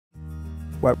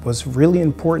What was really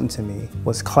important to me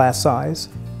was class size,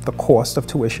 the cost of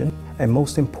tuition, and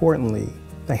most importantly,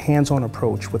 the hands-on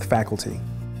approach with faculty.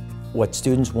 What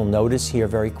students will notice here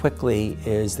very quickly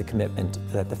is the commitment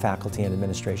that the faculty and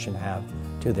administration have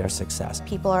to their success.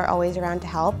 People are always around to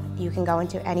help. You can go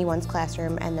into anyone's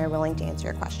classroom and they're willing to answer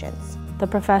your questions. The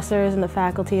professors and the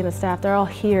faculty and the staff, they're all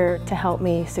here to help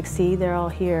me succeed. They're all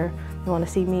here. They want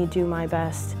to see me do my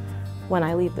best when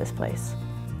I leave this place.